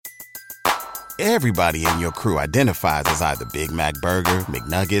Everybody in your crew identifies as either Big Mac Burger,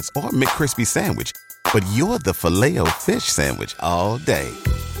 McNuggets, or McCrispy Sandwich. But you're the Filet-O-Fish Sandwich all day.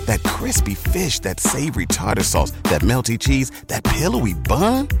 That crispy fish, that savory tartar sauce, that melty cheese, that pillowy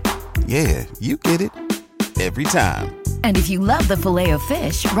bun. Yeah, you get it. Every time. And if you love the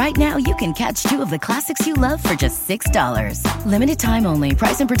Filet-O-Fish, right now you can catch two of the classics you love for just $6. Limited time only.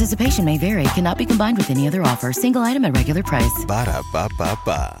 Price and participation may vary. Cannot be combined with any other offer. Single item at regular price.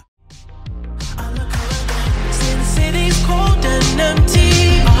 Ba-da-ba-ba-ba. Since city's cold and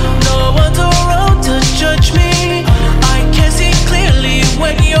empty, no one's around to judge me. I can see clearly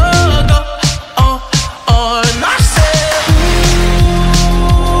when you're gone. I said,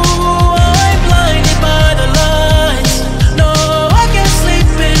 ooh, I'm blinded by the lights. No, I can't sleep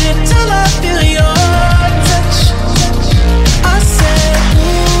until I feel your touch. I said,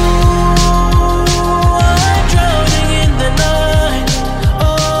 ooh, I'm drowning in the night.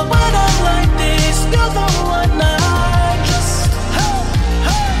 Oh, when I'm like this, you're the one I trust.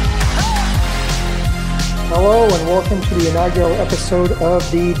 Hello and welcome to the inaugural episode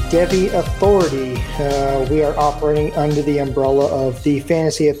of the Devy Authority. We are operating under the umbrella of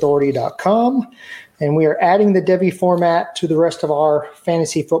thefantasyauthority.com, and we are adding the Devy format to the rest of our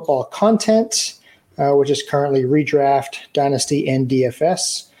fantasy football content, which is currently Redraft, Dynasty, and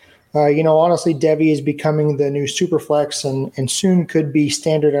DFS. Honestly, Devy is becoming the new Superflex and soon could be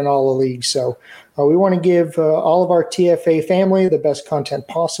standard in all the leagues. So we want to give all of our TFA family the best content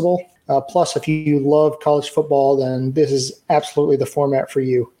possible. Plus, if you love college football, then this is absolutely the format for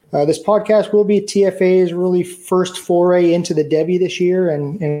you. This podcast will be TFA's really first foray into the Devy this year,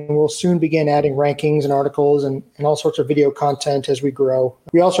 and we'll soon begin adding rankings and articles and all sorts of video content as we grow.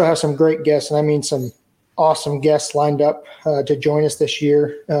 We also have some great guests, and I mean some awesome guests lined up to join us this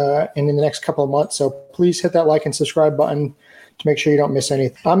year and in the next couple of months. So please hit that like and subscribe button to make sure you don't miss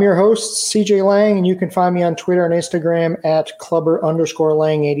anything. I'm your host, CJ Lang, and you can find me on Twitter and Instagram at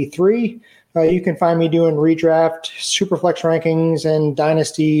Clubber_Lang83. You can find me doing redraft, Superflex rankings, and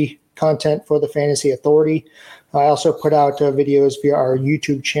Dynasty content for the Fantasy Authority. I also put out videos via our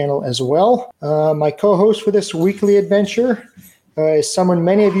YouTube channel as well. My co-host for this weekly adventure is someone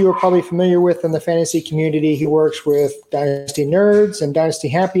many of you are probably familiar with in the fantasy community. He works with Dynasty Nerds and Dynasty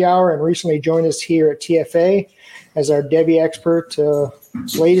Happy Hour and recently joined us here at TFA as our Devy expert.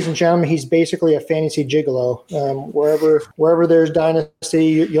 Ladies and gentlemen, he's basically a fantasy gigolo. Wherever there's Dynasty,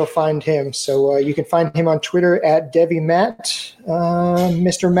 you'll find him. So you can find him on Twitter at DevyMatt,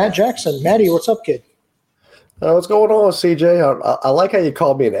 Mr. Matt Jackson. Matty, what's up, kid? What's going on, CJ? I like how you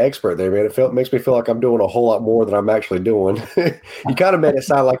called me an expert there, man. It makes me feel like I'm doing a whole lot more than I'm actually doing. You kind of made it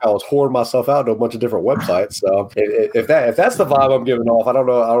sound like I was whoring myself out to a bunch of different websites. So if that's the vibe I'm giving off, I don't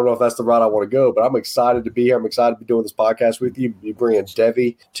know if that's the route I want to go. But I'm excited to be here. I'm excited to be doing this podcast with you. Be bringing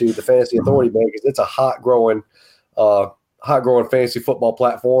Devy to the Fantasy Authority, man, because it's a hot growing fantasy football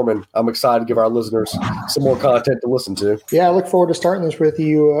platform, and I'm excited to give our listeners some more content to listen to. Yeah, I look forward to starting this with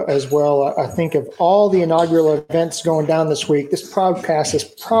you as well. I think of all the inaugural events going down this week, this podcast is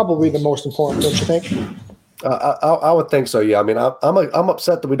probably the most important, don't you think? I would think so, yeah. I mean, I'm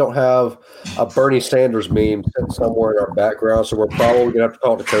upset that we don't have a Bernie Sanders meme sitting somewhere in our background, so we're probably going to have to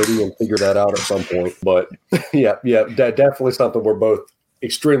talk to Cody and figure that out at some point. But, yeah, definitely something we're both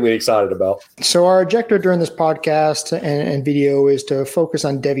extremely excited about. So our objective during this podcast and video is to focus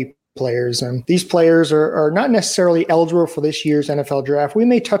on Devy players. And these players are not necessarily eligible for this year's NFL draft. We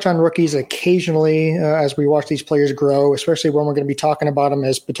may touch on rookies occasionally as we watch these players grow, especially when we're going to be talking about them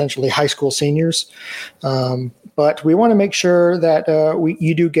as potentially high school seniors. But we want to make sure that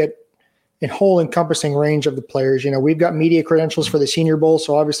you do get a whole encompassing range of the players. We've got media credentials for the Senior Bowl,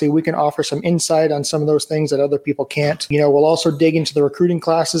 so obviously we can offer some insight on some of those things that other people can't. We'll also dig into the recruiting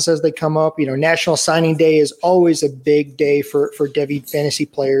classes as they come up. National Signing Day is always a big day for Devy fantasy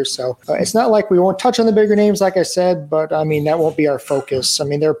players. So it's not like we won't touch on the bigger names, like I said, but I mean, that won't be our focus. I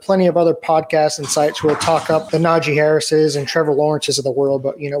mean, there are plenty of other podcasts and sites who will talk up the Najee Harrises and Trevor Lawrences of the world,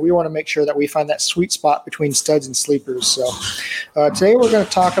 but we want to make sure that we find that sweet spot between studs and sleepers. So today we're going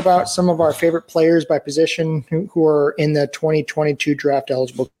to talk about some of our favorite players by position who are in the 2022 draft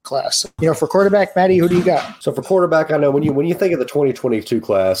eligible class. For quarterback, Matty, who do you got? So for quarterback, I know when you think of the 2022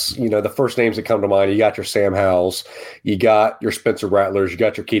 class, the first names that come to mind, you got your Sam Howells, you got your Spencer Rattlers, you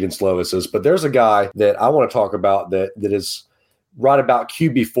got your Keaton Slovises, but there's a guy that I want to talk about that is right about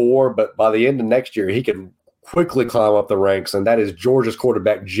QB4, but by the end of next year, he could quickly climb up the ranks, and that is Georgia's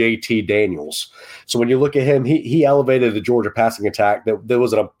quarterback, JT Daniels. So when you look at him, he elevated the Georgia passing attack. There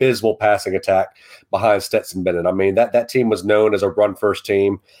was an abysmal passing attack behind Stetson Bennett. I mean, that team was known as a run-first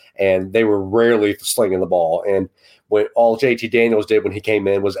team, and they were rarely slinging the ball. And when all JT Daniels did when he came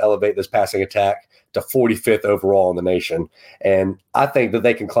in was elevate this passing attack to 45th overall in the nation. And I think that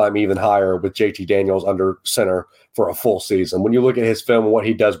they can climb even higher with JT Daniels under center for a full season. When you look at his film and what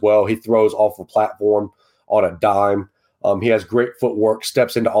he does well, he throws off the platform on a dime. He has great footwork,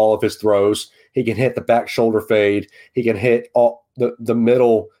 steps into all of his throws. He can hit the back shoulder fade. He can hit all the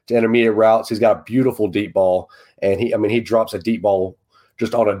middle to intermediate routes. He's got a beautiful deep ball. And he drops a deep ball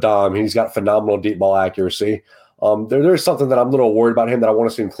just on a dime. He's got phenomenal deep ball accuracy. There's something that I'm a little worried about him that I want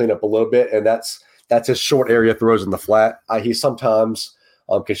to see him clean up a little bit, and that's his short area throws in the flat. He sometimes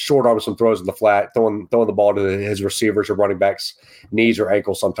can short arm some throws in the flat, throwing the ball to his receivers or running backs' knees or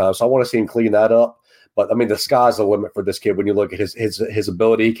ankles sometimes. So I want to see him clean that up. But, the sky's the limit for this kid when you look at his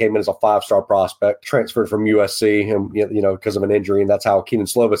ability. He came in as a 5-star prospect, transferred from USC, and because of an injury, and that's how Keenan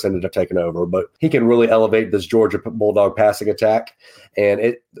Slovis ended up taking over. But he can really elevate this Georgia Bulldog passing attack, and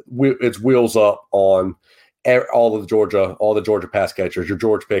it's wheels up on all the Georgia pass catchers, your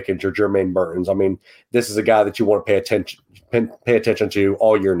George Pickens, your Jermaine Burtons. This is a guy that you want to pay attention to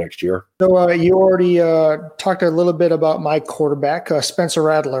all year next year. So you already talked a little bit about my quarterback, Spencer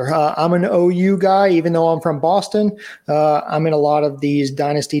Rattler. I'm an OU guy, even though I'm from Boston. I'm in a lot of these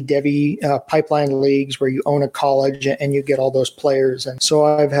Dynasty Devy pipeline leagues where you own a college and you get all those players. And so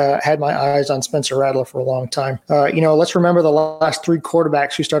I've had my eyes on Spencer Rattler for a long time. Let's remember the last 3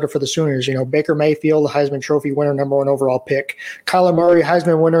 quarterbacks who started for the Sooners. Baker Mayfield, the Heisman Trophy winner, number 1 overall pick. Kyler Murray,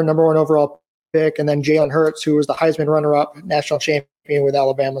 Heisman winner, number 1 overall pick, and then Jalen Hurts, who was the Heisman runner-up, national champion with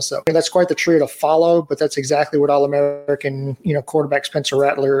Alabama. So that's quite the trio to follow, but that's exactly what All-American, quarterback Spencer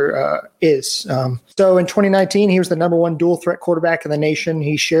Rattler is. So in 2019, he was the number 1 dual-threat quarterback in the nation.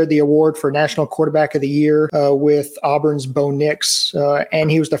 He shared the award for National Quarterback of the Year with Auburn's Bo Nix, and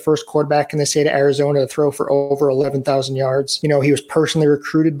he was the first quarterback in the state of Arizona to throw for over 11,000 yards. He was personally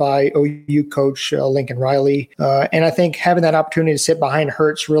recruited by OU coach Lincoln Riley, and I think having that opportunity to sit behind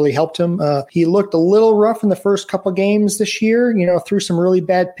Hurts really helped him. He looked a little rough in the first couple games this year, threw some really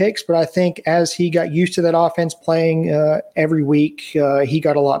bad picks, but I think as he got used to that offense playing every week, he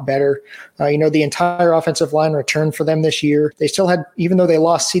got a lot better. The entire offensive line returned for them this year. They still had, even though they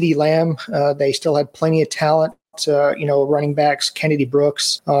lost CeeDee Lamb, they still had plenty of talent. Running backs, Kennedy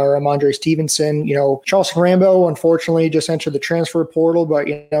Brooks or Ramondre Stevenson. Charleston Rambo, unfortunately, just entered the transfer portal, but,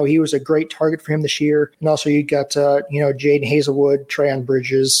 he was a great target for him this year. And also you got, Jaden Hazelwood, Trayon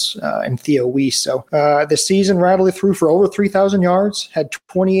Bridges, and Theo Weiss. So this season, Rattler threw for over 3,000 yards, had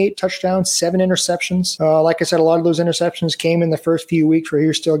 28 touchdowns, 7 interceptions. Like I said, a lot of those interceptions came in the first few weeks where he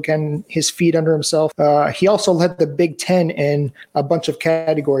was still getting his feet under himself. He also led the Big Ten in a bunch of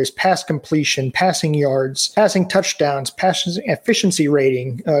categories: pass completion, passing yards, passing touchdowns, passing efficiency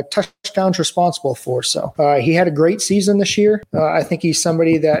rating, touchdowns responsible for. So he had a great season this year. I think he's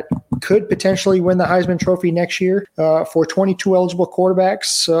somebody that could potentially win the Heisman Trophy next year. For 22 eligible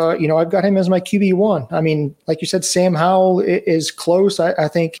quarterbacks, I've got him as my QB1. Like you said, Sam Howell is close. I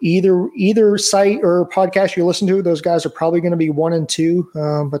think either site or podcast you listen to, those guys are probably going to be 1 and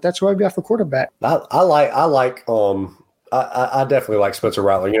 2. But that's who I've got for quarterback. I definitely like Spencer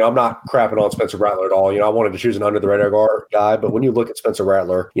Rattler. I'm not crapping on Spencer Rattler at all. I wanted to choose an under-the-radar guy, but when you look at Spencer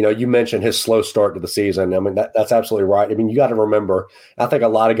Rattler, you mentioned his slow start to the season. That's absolutely right. You got to remember, I think a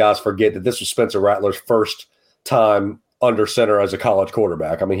lot of guys forget that this was Spencer Rattler's first time under center as a college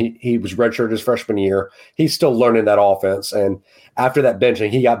quarterback. He was redshirted his freshman year. He's still learning that offense. And after that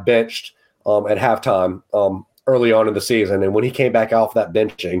benching, he got benched at halftime early on in the season. And when he came back off that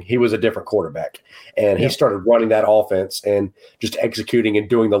benching, he was a different quarterback. And he started running that offense and just executing and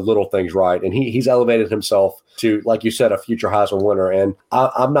doing the little things right. And he's elevated himself to, like you said, a future Heisman winner. And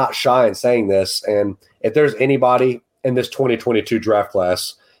I'm not shy in saying this. And if there's anybody in this 2022 draft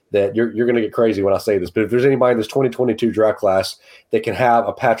class that you're going to get crazy when I say this, but if there's anybody in this 2022 draft class that can have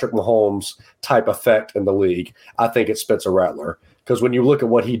a Patrick Mahomes type effect in the league, I think it's Spencer Rattler. Because when you look at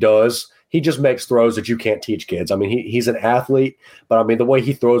what he does, he just makes throws that you can't teach kids. He's an athlete, but the way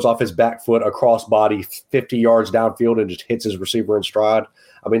he throws off his back foot across body 50 yards downfield and just hits his receiver in stride,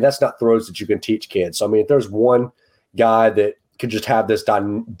 that's not throws that you can teach kids. So, if there's one guy that could just have this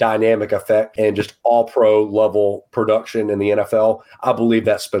dynamic effect and just all-pro level production in the NFL, I believe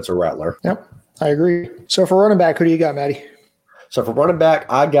that's Spencer Rattler. Yep, I agree. So for running back, who do you got, Maddie? So for running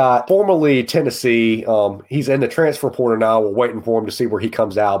back, I got formerly Tennessee. He's in the transfer portal now. We're waiting for him to see where he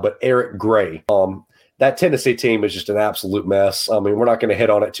comes out. But Eric Gray, that Tennessee team is just an absolute mess. We're not going to hit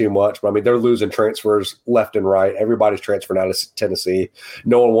on it too much, but they're losing transfers left and right. Everybody's transferring out of Tennessee.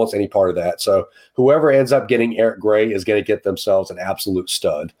 No one wants any part of that. So whoever ends up getting Eric Gray is going to get themselves an absolute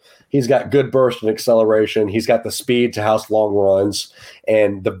stud. He's got good burst and acceleration. He's got the speed to house long runs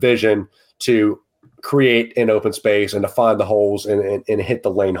and the vision to create an open space and to find the holes and hit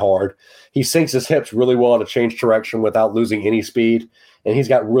the lane hard. He sinks his hips really well to change direction without losing any speed, and he's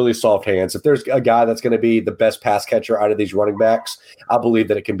got really soft hands. If there's a guy that's going to be the best pass catcher out of these running backs, I believe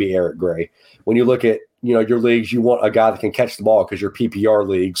that it can be Eric Gray. When you look at your leagues, you want a guy that can catch the ball because your PPR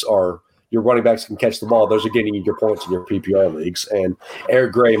leagues are your running backs can catch the ball. Those are getting you your points in your PPR leagues, and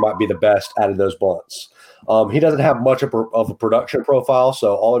Eric Gray might be the best out of those bunts. He doesn't have much of a production profile,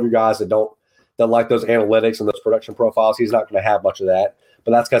 so all of your guys that like those analytics and those production profiles, he's not going to have much of that.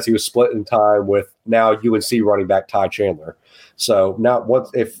 But that's because he was split in time with now UNC running back Ty Chandler. So now,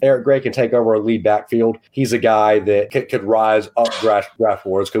 if Eric Gray can take over a lead backfield, he's a guy that could rise up draft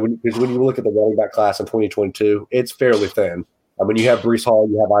boards. Because when you look at the running back class in 2022, it's fairly thin. I mean, you have Breece Hall,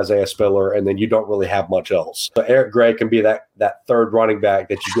 you have Isaiah Spiller, and then you don't really have much else. So Eric Gray can be that third running back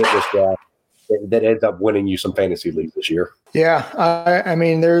that you get this draft that ends up winning you some fantasy leagues this year. Yeah, I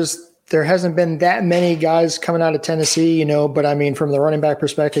mean, there hasn't been that many guys coming out of Tennessee, but I mean, from the running back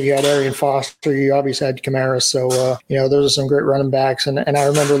perspective, you had Arian Foster, you obviously had Kamara. So, those are some great running backs. And I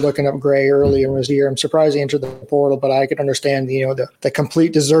remember looking up Gray early in his year. I'm surprised he entered the portal, but I could understand, the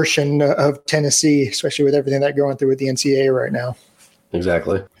complete desertion of Tennessee, especially with everything that's going through with the NCAA right now.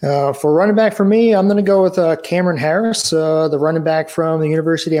 Exactly. For running back for me, I'm going to go with Cameron Harris, the running back from the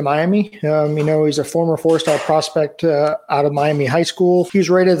University of Miami. He's a former 4-star prospect out of Miami High School. He was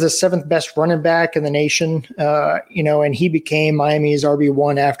rated the 7th best running back in the nation, and he became Miami's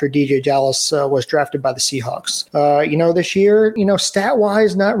RB1 after DJ Dallas was drafted by the Seahawks. This year,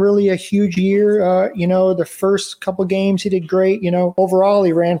 stat-wise, not really a huge year. The first couple games he did great. Overall,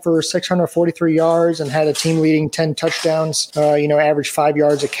 he ran for 643 yards and had a team-leading 10 touchdowns, average 5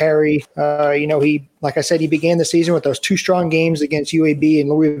 yards a carry. He began the season with those 2 strong games against UAB and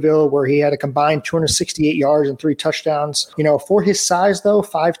Louisville, where he had a combined 268 yards and 3 touchdowns. For his size, though,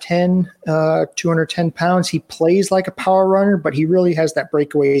 5'10", 210 pounds, he plays like a power runner, but he really has that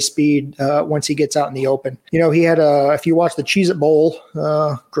breakaway speed once he gets out in the open. He had if you watch the Cheez-It Bowl,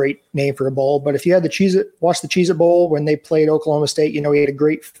 great name for a bowl, but if you had watch the Cheez-It Bowl when they played Oklahoma State, he had a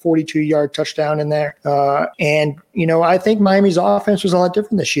great 42-yard touchdown in there. I think Miami's offense was a lot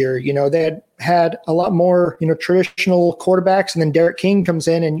different this year. They had a lot more, traditional quarterbacks, and then Derek King comes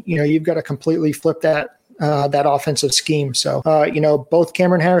in, and you've got to completely flip that offensive scheme. So both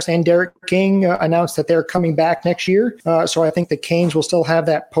Cameron Harris and Derek King announced that they're coming back next year. So I think the Canes will still have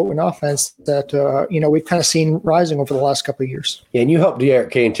that potent offense that we've kind of seen rising over the last couple of years. Yeah, and you hope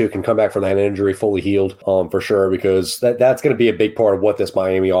Derek King too can come back from that injury fully healed, for sure, because that's going to be a big part of what this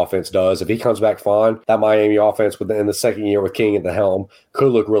Miami offense does. If he comes back fine, that Miami offense in the second year with King at the helm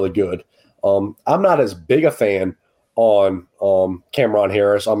could look really good. I'm not as big a fan on Cameron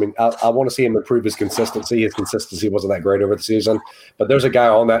Harris. I mean, I want to see him improve his consistency. His consistency wasn't that great over the season. But there's a guy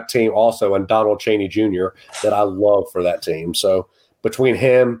on that team also, and Donald Chaney Jr., that I love for that team. So between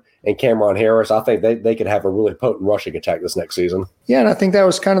him and Cameron Harris, I think they could have a really potent rushing attack this next season. Yeah, and I think that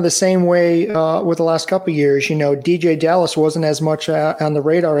was kind of the same way with the last couple of years. DJ Dallas wasn't as much on the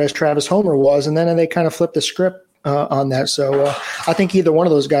radar as Travis Homer was, and then they kind of flipped the script on that. So I think either one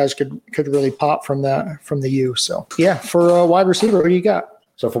of those guys could really pop from the U. So yeah, for wide receiver, who do you got?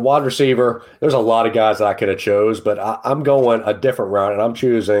 So for wide receiver, there's a lot of guys that I could have chose, but I'm going a different route, and I'm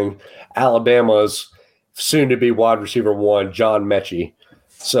choosing Alabama's soon-to-be wide receiver 1, John Mechie.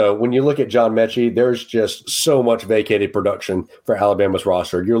 So when you look at John Mechie, there's just so much vacated production for Alabama's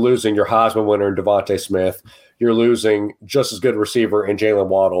roster. You're losing your Heisman winner in Devontae Smith. You're losing just as good receiver in Jalen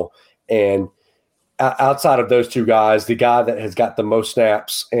Waddle. And outside of those two guys, the guy that has got the most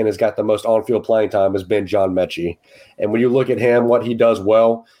snaps and has got the most on-field playing time has been John Mechie. And when you look at him, what he does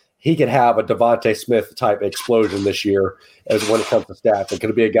well, he could have a Devontae Smith-type explosion this year as when it comes to stats. It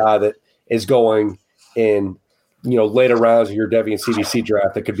could be a guy that is going in later rounds of your Devy and CDC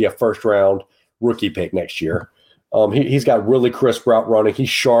draft that could be a first-round rookie pick next year. He's got really crisp route running. He's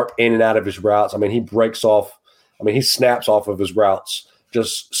sharp in and out of his routes. I mean, he snaps off of his routes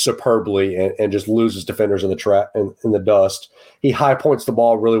just superbly and just loses defenders in the trap and in the dust. He high points the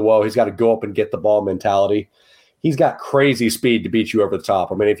ball really well. He's got to go up and get the ball mentality. He's got crazy speed to beat you over the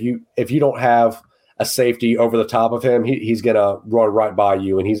top. I mean, if you don't have a safety over the top of him, he's going to run right by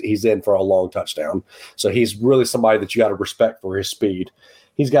you, and he's in for a long touchdown. So he's really somebody that you got to respect for his speed.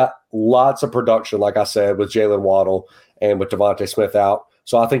 He's got lots of production, like I said, with Jalen Waddle and with Devontae Smith out.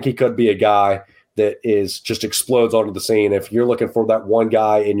 So I think he could be a guy that is just explodes onto the scene. If you're looking for that one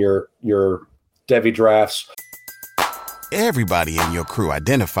guy in your Devy drafts. Everybody in your crew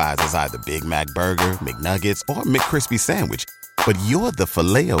identifies as either Big Mac Burger, McNuggets, or McCrispy Sandwich. But you're the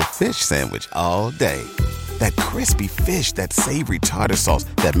Filet-O-Fish Sandwich all day. That crispy fish, that savory tartar sauce,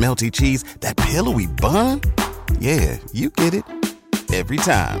 that melty cheese, that pillowy bun. Yeah, you get it. Every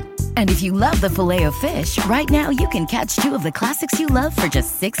time. And if you love the Filet-O-Fish, right now you can catch two of the classics you love for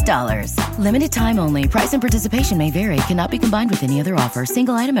just $6. Limited time only. Price and participation may vary. Cannot be combined with any other offer.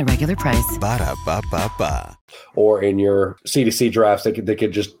 Single item at regular price. Ba-da-ba-ba-ba. Or in your CDC drafts, they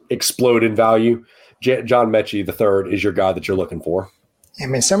could just explode in value. John Mechie III is your guy that you're looking for. I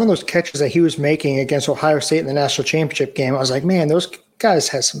mean, some of those catches that he was making against Ohio State in the national championship game, I was like, man, those guys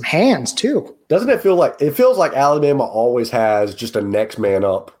have some hands too. Doesn't it feel like Alabama always has just a next man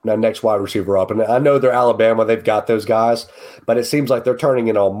up, a next wide receiver up? And I know they're Alabama, they've got those guys, but it seems like they're turning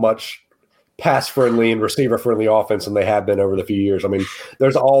in a much pass-friendly and receiver-friendly offense than they have been over the few years. I mean,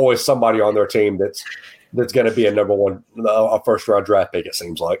 there's always somebody on their team that's going to be a number one, a first-round draft pick, it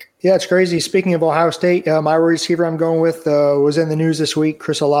seems like. Yeah, it's crazy. Speaking of Ohio State, my receiver I'm going with was in the news this week,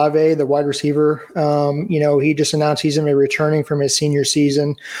 Chris Olave, the wide receiver. He just announced he's going to be returning from his senior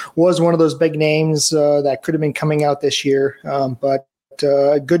season. Was one of those big names that could have been coming out this year. But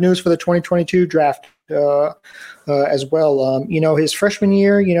good news for the 2022 draft as well. His freshman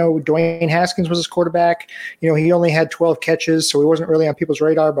year, Dwayne Haskins was his quarterback. He only had 12 catches, so he wasn't really on people's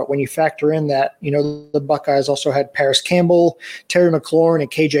radar. But when you factor in that, the Buckeyes also had Paris Campbell, Terry McLaurin,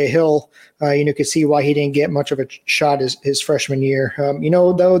 and KJ Hill, you could see why he didn't get much of a shot his freshman year.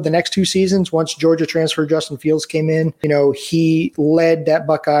 Though the next two seasons, once Georgia transfer Justin Fields came in, he led that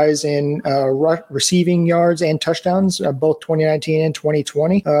Buckeyes in receiving yards and touchdowns, both 2019 and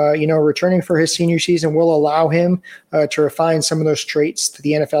 2020. Returning for his senior season will allow him to refine some of those traits that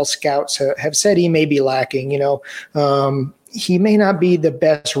the NFL scouts have said he may be lacking. He may not be the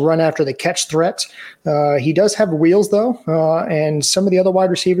best run after the catch threat. He does have wheels though, and some of the other wide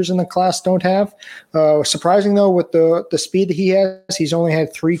receivers in the class don't have. Surprising though, with the speed that he has, he's only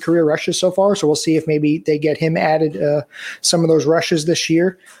had 3 career rushes so far. So we'll see if maybe they get him added some of those rushes this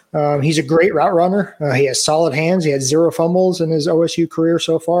year. He's a great route runner. He has solid hands. He had 0 fumbles in his OSU career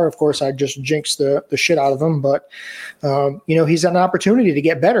so far. Of course, I just jinxed the shit out of him, but he's an opportunity to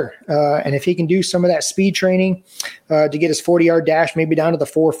get better. And if he can do some of that speed training to get his 40-yard dash maybe down to the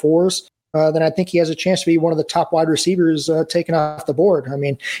 4.4s, then I think he has a chance to be one of the top wide receivers taken off the board. I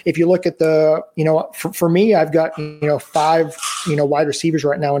mean, if you look at for me, I've got 5 wide receivers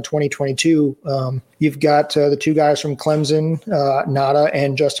right now in 2022. You've got the 2 guys from Clemson, Nada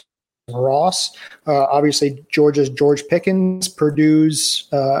and Justin Ross. Obviously, Georgia's George Pickens, Purdue's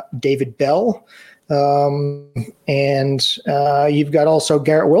David Bell. And you've got also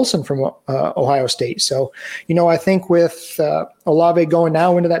Garrett Wilson from Ohio State. So, I think with Olave going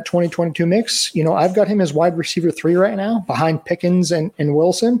now into that 2022 mix, I've got him as wide receiver 3 right now behind Pickens and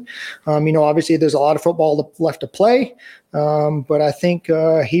Wilson. Obviously there's a lot of football left to play, but I think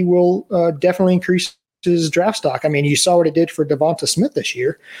he will definitely increase his draft stock. I mean, you saw what it did for Devonta Smith this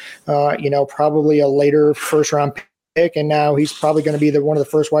year, probably a later first round pick, and now he's probably going to be one of the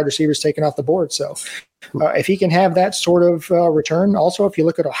first wide receivers taken off the board. So if he can have that sort of return, also if you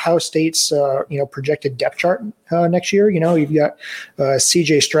look at Ohio State's projected depth chart next year, you've got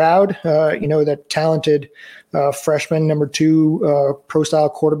CJ Stroud, that talented freshman number 2 pro style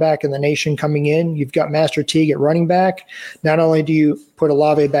quarterback in the nation coming in. You've got Master Teague at running back. Not only do you put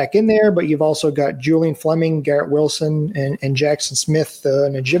Olave back in there, but you've also got Julian Fleming, Garrett Wilson, and Jackson Smith,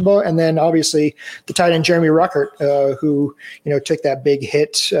 Najibba, and then obviously the tight end Jeremy Ruckert, who took that big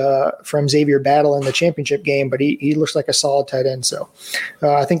hit from Xavier Battle in the championship game, but he looks like a solid tight end. So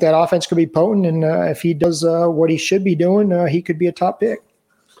I think that offense could be potent, and if he does what he should be doing, he could be a top pick.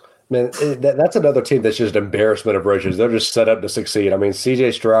 Man, that's another team that's just embarrassment of riches. They're just set up to succeed. I mean,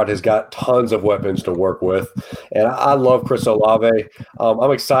 C.J. Stroud has got tons of weapons to work with, and I love Chris Olave.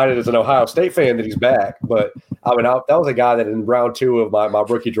 I'm excited as an Ohio State fan that he's back, but I mean, that was a guy that in round 2 of my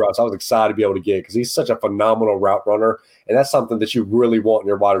rookie drafts, I was excited to be able to get because he's such a phenomenal route runner, and that's something that you really want in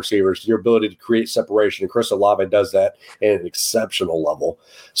your wide receivers, your ability to create separation, and Chris Olave does that at an exceptional level.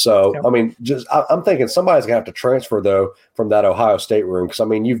 So, yep. I mean, I'm thinking somebody's going to have to transfer, though, from that Ohio State room because, I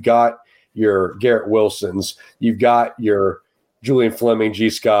mean, you've got your Garrett Wilsons, you've got your Julian Fleming, G.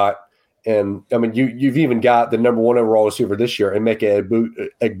 Scott, and I mean you've even got the number 1 overall receiver this year, Emeka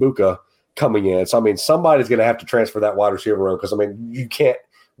Egbuka coming in. So I mean somebody's going to have to transfer that wide receiver room because I mean you can't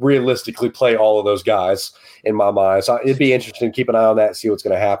realistically play all of those guys in my mind. So it'd be interesting to keep an eye on that and see what's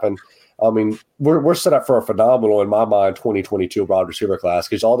going to happen. I mean we're set up for a phenomenal, in my mind, 2022 wide receiver class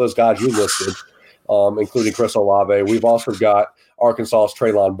because all those guys you listed, including Chris Olave, we've also got Arkansas's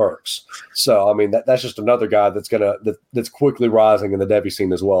Treylon Burks. So, I mean, that's just another guy that's quickly rising in the Devy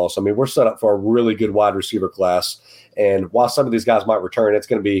scene as well. So, I mean, we're set up for a really good wide receiver class. And while some of these guys might return, it's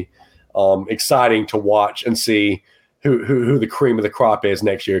going to be exciting to watch and see who the cream of the crop is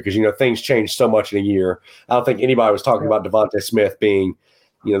next year, because things change so much in a year. I don't think anybody was talking about Devontae Smith being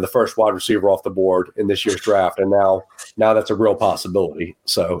the first wide receiver off the board in this year's draft, and now that's a real possibility.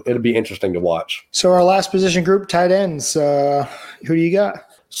 So it'll be interesting to watch. So our last position group, tight ends. Who do you got?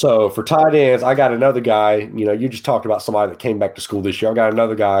 So for tight ends, I got another guy. You just talked about somebody that came back to school this year. I got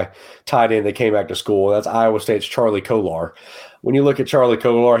another guy, tight end, that came back to school. That's Iowa State's Charlie Kolar. When you look at Charlie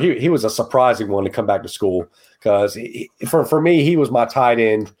Kolar, he was a surprising one to come back to school, because for me, he was my tight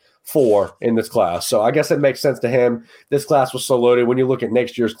end 4 in this class. So I guess it makes sense to him. This class was so loaded. When you look at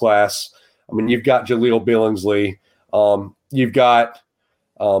next year's class, I mean, you've got Jaleel Billingsley. You've got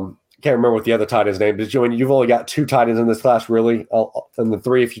can't remember what the other tight end's name is. You've only got 2 tight ends in this class, really, and the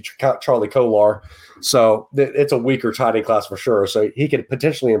 3 if you count Charlie Kolar. So it's a weaker tight end class for sure. So he could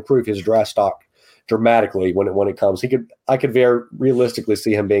potentially improve his draft stock dramatically when it comes. I could very realistically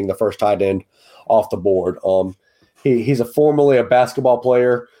see him being the first tight end off the board. He's formerly a basketball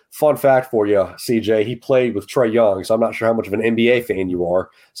player. Fun fact for you, CJ, he played with Trae Young, so I'm not sure how much of an NBA fan you are.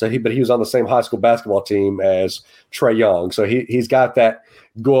 But he was on the same high school basketball team as Trae Young. So he's got that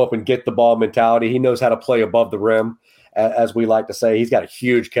go up and get the ball mentality. He knows how to play above the rim, as we like to say. He's got a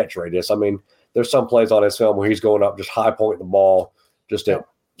huge catch radius. I mean, there's some plays on his film where he's going up, just high pointing the ball, just at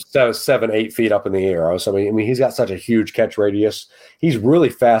 7-8 feet up in the air. So, I mean, he's got such a huge catch radius. He's really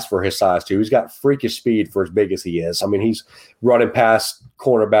fast for his size, too. He's got freakish speed for as big as he is. I mean, he's running past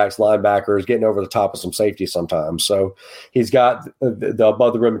cornerbacks, linebackers, getting over the top of some safety sometimes. So he's got the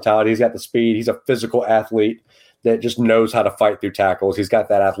above the rim mentality. He's got the speed. He's a physical athlete that just knows how to fight through tackles. He's got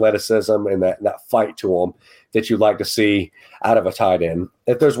that athleticism and that fight to him that you'd like to see out of a tight end.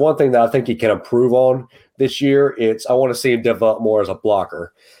 If there's one thing that I think he can improve on this year, I want to see him develop more as a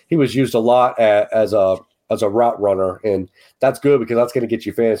blocker. He was used a lot as a route runner, and that's good because that's going to get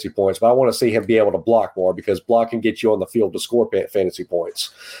you fantasy points. But I want to see him be able to block more, because blocking gets you on the field to score fantasy points.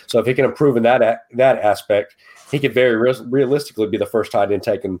 So if he can improve in that aspect, he could very realistically be the first tight end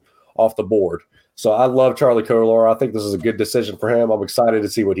taken off the board. So I love Charlie Kolar. I think this is a good decision for him. I'm excited to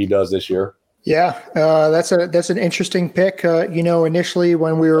see what he does this year. Yeah, that's an interesting pick. Initially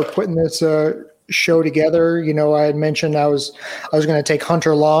when we were putting this show together, I had mentioned I was going to take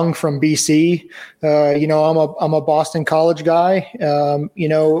Hunter Long from BC. I'm a Boston College guy.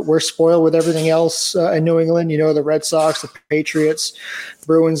 We're spoiled with everything else in New England. The Red Sox, the Patriots,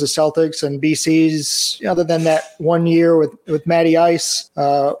 Bruins, the Celtics, and BC's. Other than that 1 year with Matty Ice,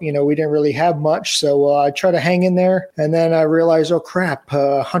 we didn't really have much. So I tried to hang in there, and then I realized, oh crap,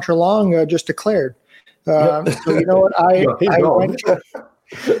 Hunter Long just declared. So you know what? I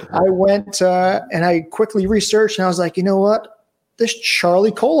went and I quickly researched, and I was like, you know what? This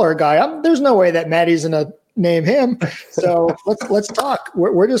Charlie Kolar guy, there's no way that Maddie's going to name him. So let's talk.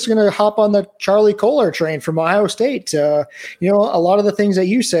 We're just going to hop on the Charlie Kolar train from Ohio State. A lot of the things that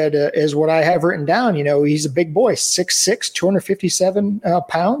you said is what I have written down. He's a big boy, 6'6", 257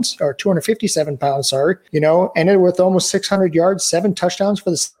 pounds, or 257 pounds, sorry. Ended with almost 600 yards, 7 touchdowns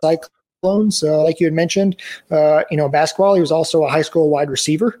for the Cyclones. Like you had mentioned, basketball, he was also a high school wide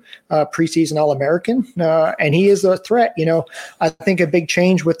receiver, preseason All-American, and he is a threat. I think a big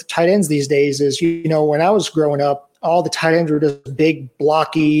change with the tight ends these days is, when I was growing up, all the tight ends were just big,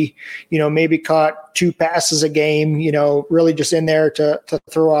 blocky, maybe caught 2 passes a game, really just in there to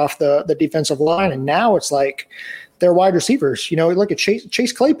throw off the defensive line. And now it's like they're wide receivers. Look at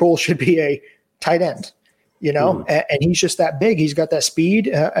Chase Claypool should be a tight end. And he's just that big. He's got that speed,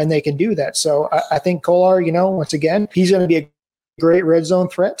 and they can do that. So I think Kolar, once again, he's going to be a great red zone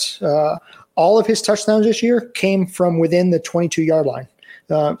threat. All of his touchdowns this year came from within the 22-yard line.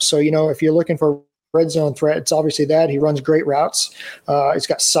 So, if you're looking for red zone threat, it's obviously that. He runs great routes. He's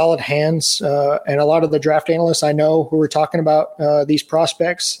got solid hands. And a lot of the draft analysts I know who were talking about these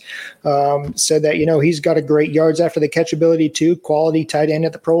prospects said that, he's got a great yards after the catch ability too, quality tight end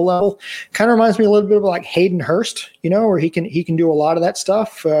at the pro level. Kind of reminds me a little bit of like Hayden Hurst, where he can do a lot of that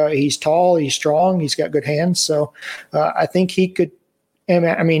stuff. He's tall, he's strong, he's got good hands. So I think he could.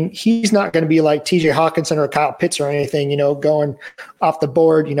 I mean, he's not going to be like TJ Hawkinson or Kyle Pitts or anything, going off the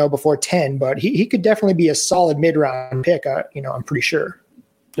board, before 10, but he could definitely be a solid mid-round pick. I'm pretty sure.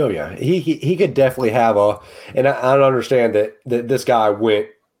 Oh yeah. He could definitely have and I don't understand that this guy went,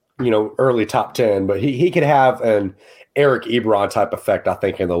 early top 10, but he could have an Eric Ebron type effect, I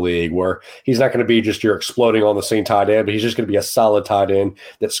think, in the league, where he's not going to be just your exploding on the scene tight end, but he's just going to be a solid tight end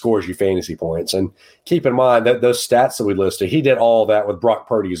that scores you fantasy points. And keep in mind that those stats that we listed, he did all that with Brock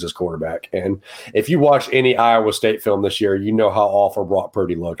Purdy as his quarterback. And if you watch any Iowa State film this year, you know how awful Brock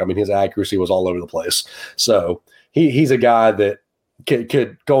Purdy looked. I mean, his accuracy was all over the place. So he's a guy that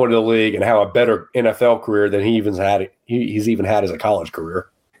could go into the league and have a better NFL career than he's even had as a college career.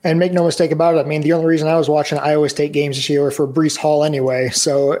 And make no mistake about it, I mean, the only reason I was watching Iowa State games this year were for Breece Hall anyway.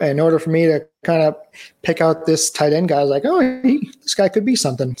 So in order for me to kind of pick out this tight end guy, I was like, this guy could be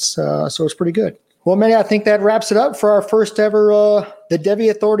something. So it's pretty good. Well, Manny, I think that wraps it up for our first ever the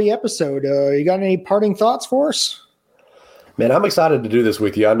Devy Authority episode. You got any parting thoughts for us? Man, I'm excited to do this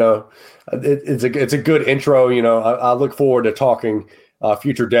with you. I know it's a good intro. I look forward to talking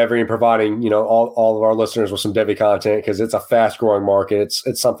future Devy and providing, all of our listeners with some Devy content, because it's a fast growing market.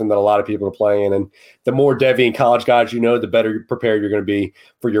 It's something that a lot of people are playing. And the more Devy and college guys the better prepared you're going to be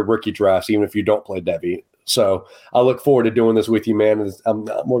for your rookie drafts, even if you don't play Devy. So I look forward to doing this with you, man.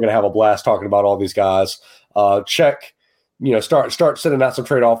 We're going to have a blast talking about all these guys. Start sending out some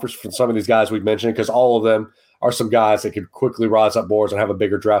trade offers for some of these guys we've mentioned, because all of them are some guys that could quickly rise up boards and have a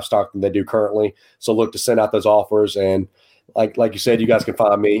bigger draft stock than they do currently. So look to send out those offers. And like you said, you guys can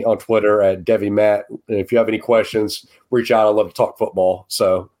find me on Twitter at DevyMatt. And if you have any questions, reach out. I love to talk football.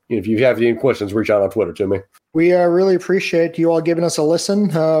 So if you have any questions, reach out on Twitter to me. We really appreciate you all giving us a listen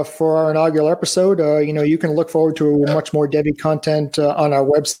for our inaugural episode. You can look forward to much more Devy content on our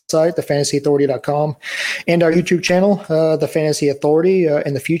website, thefantasyauthority.com, and our YouTube channel, The Fantasy Authority,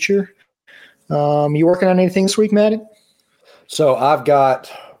 in the future. You working on anything this week, Matt? So I've got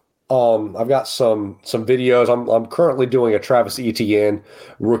some videos. I'm currently doing a Travis Etienne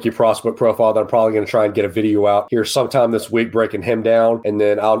rookie prospect profile that I'm probably going to try and get a video out here sometime this week, breaking him down. And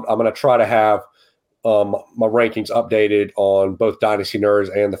then I'm going to try to have my rankings updated on both Dynasty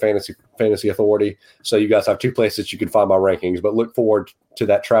Nerds and the Fantasy Authority. So you guys have two places you can find my rankings, but look forward to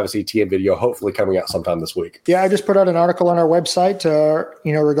that Travis Etienne video, hopefully coming out sometime this week. Yeah, I just put out an article on our website,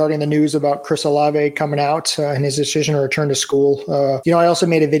 regarding the news about Chris Olave coming out and his decision to return to school. I also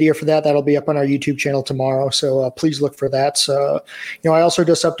made a video for that. That'll be up on our YouTube channel tomorrow. So please look for that. I also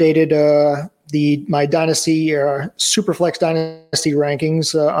just updated my Dynasty Superflex Dynasty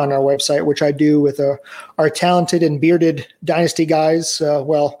rankings on our website, which I do with our talented and bearded Dynasty guys.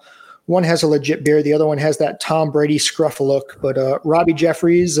 One has a legit beard. The other one has that Tom Brady scruff look. But Robbie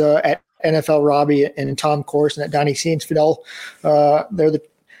Jeffries at NFL Robbie and Tom Corson at Dynasty Infidel, they're the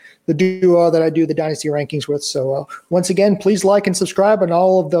duo that I do the Dynasty rankings with. So once again, please like and subscribe on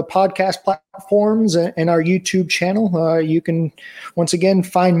all of the podcast platforms and our YouTube channel. You can once again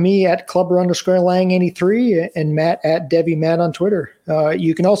find me at Clubber_Lang83 and Matt at DevyMatt on Twitter.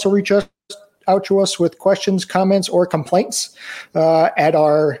 You can also reach out to us with questions, comments, or complaints at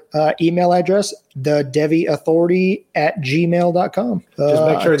our email address, thedevyaauthority@gmail.com.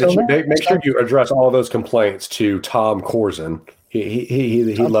 Just make sure you address all those complaints to Tom Corson.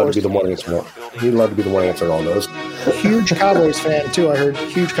 He'd love to be the one answering. He'd love to be the one answering all those. Huge Cowboys fan too. I heard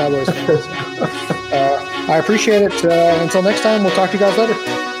huge Cowboys fan. I appreciate it. Until next time, we'll talk to you guys later.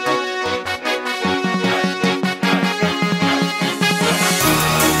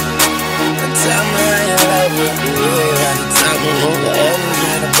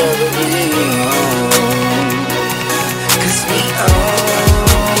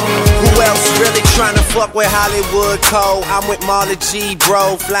 Really trying to fuck with Hollywood Code. I'm with Marla G,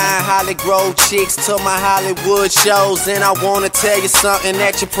 bro. Flying Holly Grove chicks to my Hollywood shows. And I wanna tell you something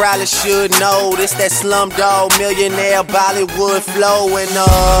that you probably should know. This that Slumdog Millionaire Bollywood flow. And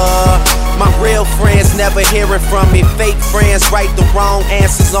my real friends never hearing from me. Fake friends write the wrong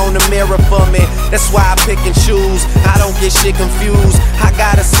answers on the mirror for me. That's why I pick and choose. I don't get shit confused. I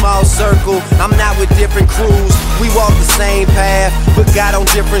got a small circle. I'm not with different crews. We walk the same path, but got on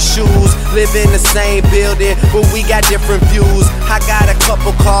different shoes. Live in the same building, but we got different views. I got a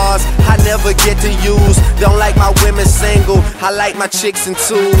couple cars I never get to use. Don't like my women single, I like my chicks in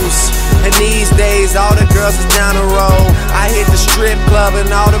twos. And these days, all the girls is down the road. I hit the strip club and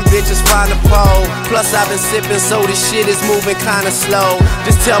all them bitches find a pole. Plus I've been sipping, so this shit is moving kinda slow.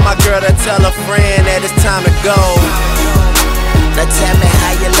 Just tell my girl to tell a friend that it's time to go. Now tell me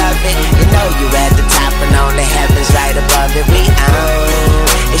how you love it. You know you at the top and on the heavens right above it. We own.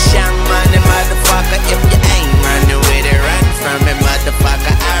 It's Young Money, motherfucker. If you ain't running with it, run from it,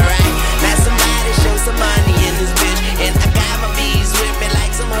 motherfucker. Alright. Now somebody show some money in this bitch. And I got my bees with me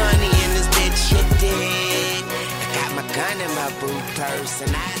like some honey in this bitch. You dig? I got my gun in my boot purse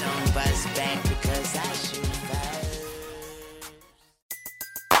and I don't bust back because I shoot first.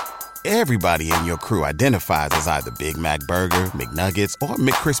 Everybody in your crew identifies as either Big Mac Burger, McNuggets, or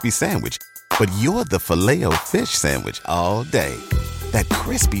McCrispy Sandwich. But you're the Filet-O-Fish Sandwich all day. That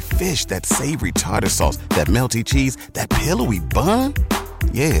crispy fish, that savory tartar sauce, that melty cheese, that pillowy bun.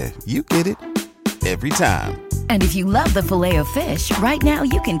 Yeah, you get it. Every time. And if you love the Filet-O-Fish, right now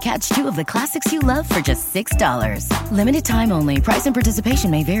you can catch two of the classics you love for just $6. Limited time only. Price and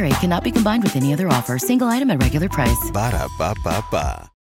participation may vary. Cannot be combined with any other offer. Single item at regular price. Ba-da-ba-ba-ba.